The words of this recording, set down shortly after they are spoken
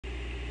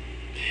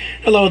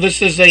Hello,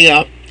 this is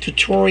a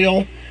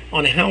tutorial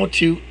on how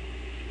to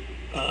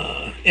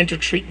enter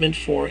treatment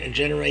for and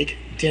generate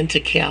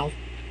DentiCal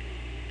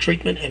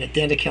treatment and a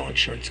DentiCal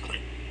insurance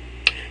claim.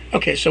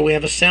 Okay, so we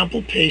have a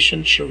sample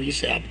patient,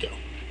 Charisse Abdo.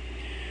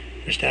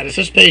 Her status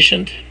is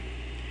patient.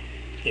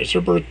 There's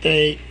her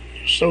birthday,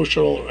 her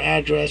social, her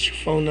address, her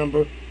phone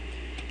number.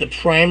 The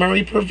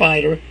primary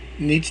provider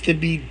needs to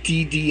be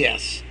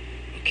DDS.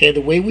 Okay,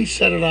 the way we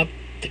set it up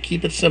to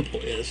keep it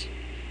simple is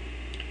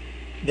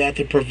that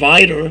the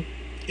provider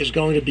is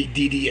going to be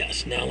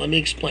DDS. Now let me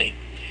explain.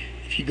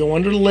 If you go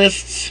under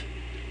lists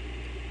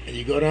and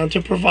you go down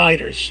to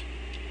providers,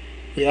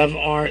 we have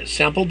our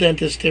sample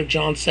dentist here,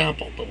 John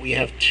Sample, but we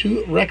have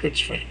two records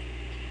for him.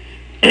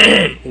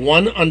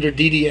 One under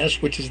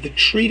DDS, which is the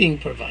treating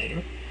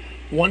provider,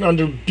 one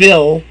under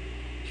bill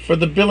for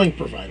the billing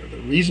provider.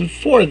 The reason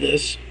for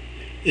this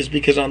is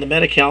because on the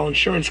DentiCal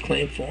insurance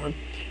claim form,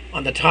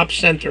 on the top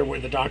center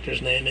where the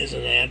doctor's name is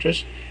and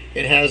address,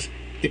 it has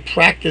the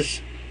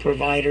practice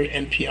provider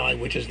NPI,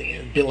 which is the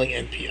billing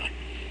NPI.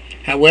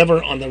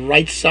 However, on the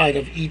right side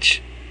of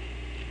each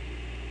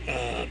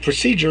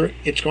procedure,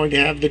 it's going to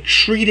have the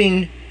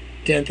treating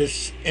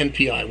dentist's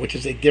NPI, which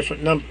is a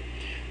different number.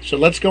 So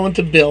let's go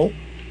into bill.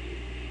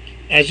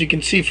 As you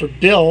can see, for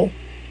bill,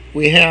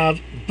 we have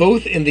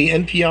both in the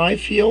NPI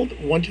field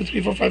 1, 2,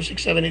 3, 4, 5,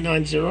 6, 7, 8,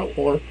 9, 0,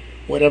 or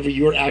whatever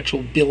your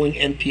actual billing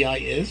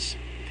NPI is,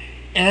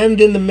 and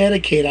in the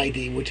Medicaid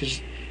ID, which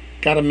has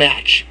got a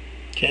match.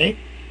 Okay.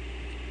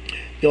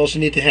 You also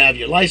need to have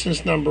your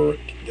license number,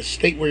 the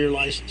state where you're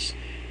licensed,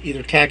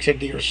 either tax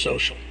ID or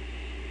social.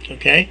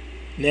 Okay?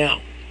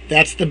 Now,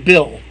 that's the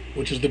bill,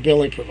 which is the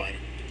billing provider.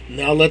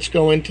 Now let's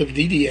go into the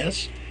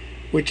DDS,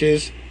 which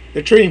is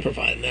the treating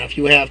provider. Now, if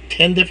you have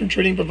 10 different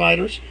treating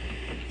providers,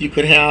 you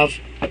could have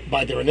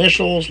by their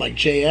initials, like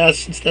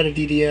JS instead of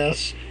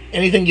DDS,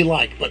 anything you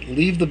like, but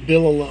leave the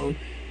bill alone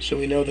so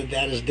we know that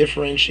that is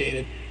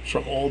differentiated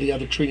from all the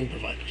other treating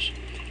providers.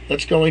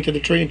 Let's go into the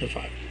treating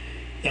provider.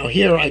 Now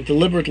here I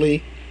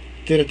deliberately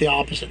did it the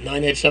opposite,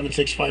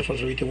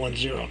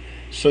 98765432210.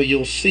 So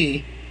you'll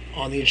see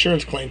on the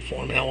insurance claim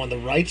form how on the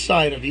right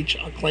side of each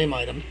claim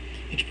item,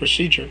 each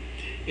procedure,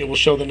 it will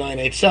show the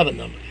 987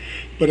 number.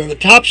 But in the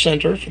top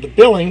center for the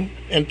billing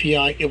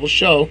NPI, it will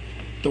show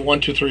the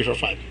 1, 2, 3, 4,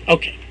 5.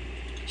 Okay,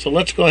 so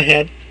let's go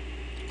ahead,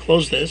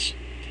 close this,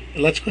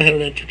 and let's go ahead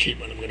and enter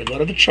treatment. I'm going to go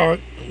to the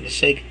chart. I'm going to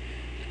say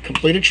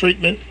completed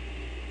treatment.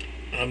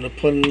 I'm going to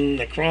put in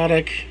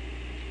necrotic,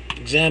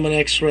 examine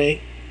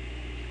x-ray.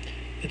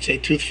 Let's say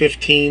tooth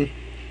 15,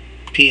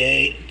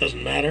 PA,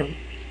 doesn't matter.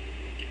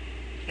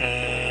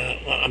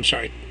 Well, I'm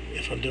sorry,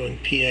 if I'm doing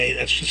PA,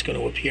 that's just going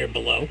to appear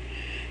below.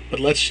 But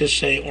let's just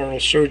say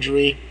oral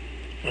surgery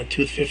on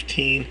tooth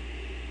 15,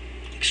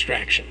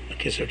 extraction.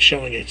 Okay, so it's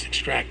showing it's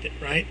extracted,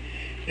 right?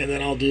 And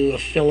then I'll do a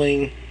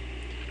filling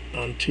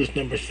on tooth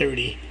number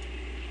 30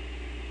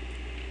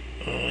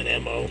 on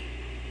MO.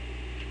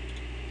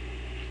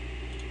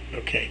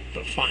 Okay,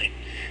 but fine.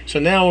 So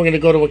now we're going to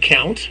go to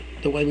account,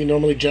 the way we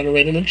normally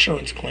generate an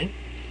insurance claim.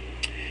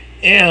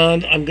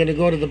 And I'm going to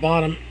go to the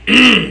bottom,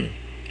 to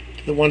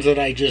the ones that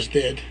I just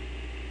did.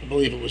 I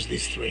believe it was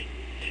these three.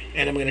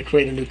 And I'm going to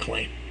create a new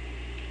claim.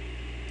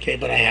 Okay,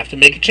 but I have to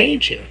make a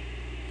change here.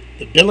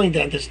 The billing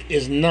dentist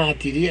is not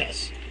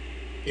DDS.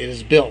 It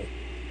is bill.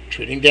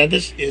 Treating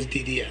dentist is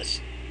DDS.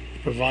 The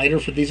provider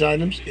for these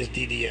items is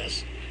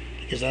DDS,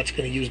 because that's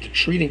going to use the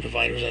treating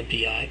provider's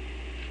NPI.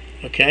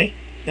 Okay?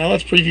 Now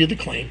let's preview the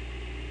claim.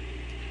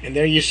 And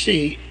there you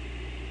see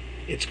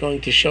it's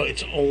going to show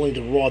it's only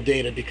the raw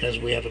data because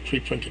we have a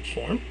pre-printed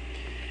form.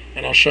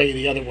 And I'll show you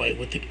the other way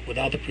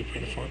without the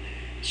pre-printed form.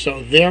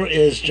 So there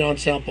is John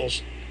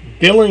Sample's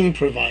billing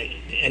provider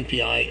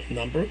NPI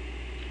number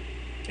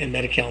and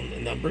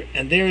DentiCal number.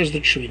 And there is the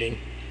treating.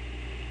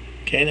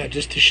 Okay, now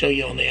just to show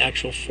you on the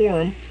actual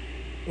form,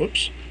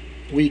 whoops,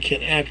 we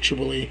can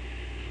actually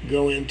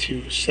go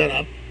into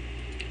setup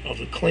of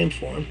the claim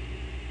form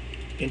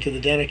into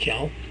the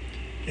DentiCal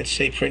and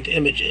say print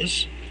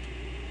images,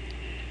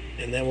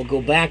 and then we'll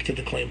go back to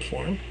the claim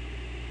form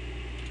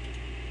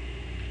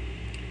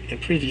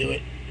and preview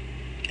it,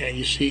 and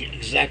you see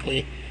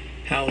exactly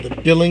how the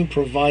billing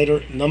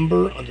provider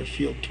number under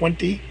field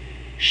 20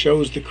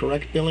 shows the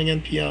correct billing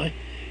NPI,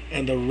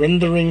 and the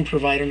rendering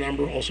provider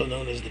number, also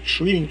known as the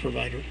treating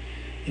provider,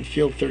 in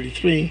field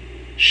 33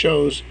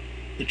 shows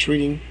the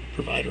treating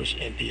provider's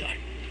NPI.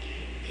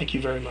 Thank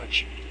you very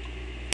much.